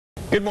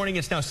Good morning.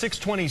 It's now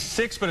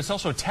 6:26, but it's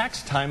also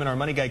tax time, and our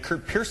money guy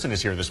Kurtis Pearson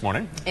is here this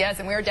morning. Yes,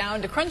 and we're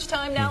down to crunch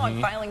time now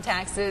on filing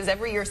taxes.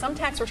 Every year, some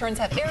tax returns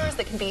have errors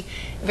that can be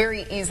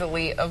very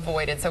easily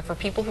avoided. So for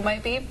people who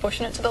might be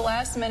pushing it to the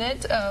last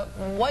minute,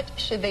 what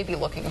should they be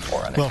looking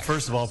for? Well,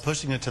 first of all,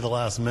 pushing it to the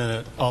last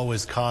minute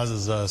always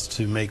causes us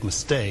to make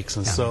mistakes,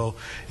 and so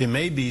it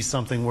may be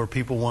something where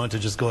people want to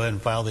just go ahead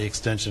and file the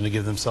extension to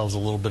give themselves a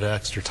little bit of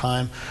extra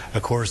time.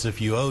 Of course,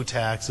 if you owe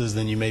taxes,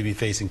 then you may be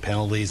facing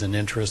penalties and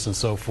interest and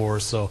so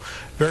forth. So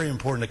very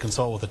important to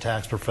consult with a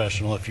tax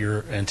professional if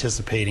you're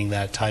anticipating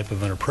that type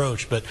of an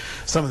approach. But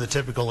some of the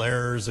typical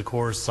errors, of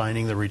course,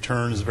 signing the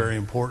return is very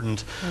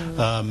important.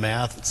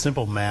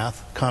 Simple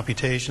math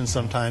computations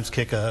sometimes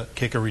kick a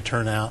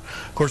return out.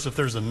 Of course, if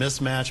there's a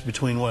mismatch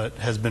between what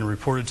has been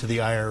reported to the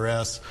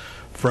IRS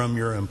from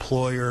your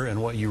employer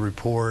and what you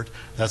report,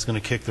 that's going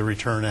to kick the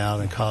return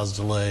out and cause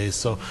delays.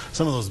 So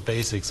some of those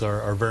basics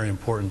are very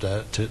important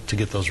to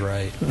get those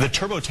right. The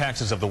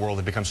TurboTaxes of the world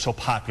have become so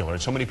popular,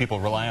 and so many people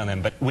rely on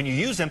them. But when you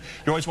use them,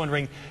 you're always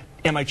wondering,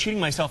 am I cheating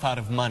myself out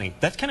of money?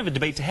 That's kind of a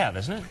debate to have,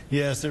 isn't it?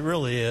 Yes, it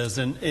really is.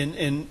 And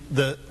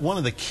one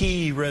of the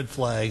key red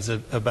flags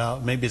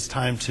about maybe it's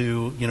time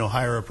to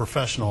hire a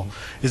professional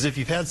is if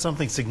you've had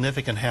something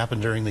significant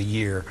happen during the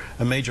year,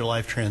 a major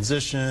life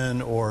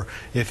transition, or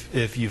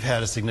if you've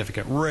had a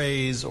significant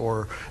raise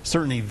or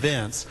certain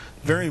events.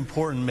 Very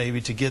important maybe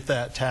to get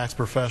that tax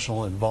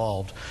professional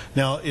involved.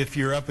 Now, if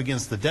you're up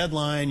against the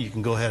deadline, you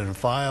can go ahead and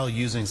file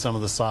using some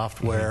of the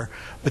software,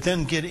 but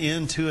then get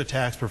into a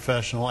tax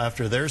professional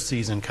after their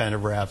season kind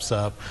of wraps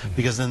up,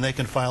 because then they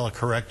can file a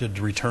corrected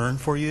return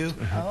for you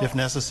if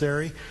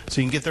necessary. So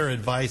you can get their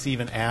advice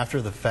even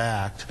after the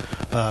fact,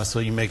 so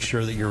you make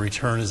sure that your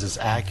return is as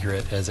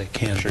accurate as it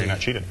can be. Sure you're not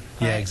cheated.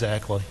 Yeah,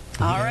 exactly.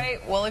 All right.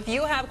 Well, if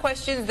you have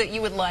questions that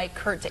you would like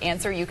Kurt to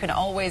answer, you can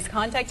always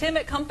contact him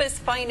at Compass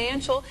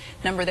Financial.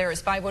 Number there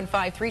is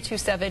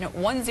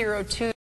 515-327-1022.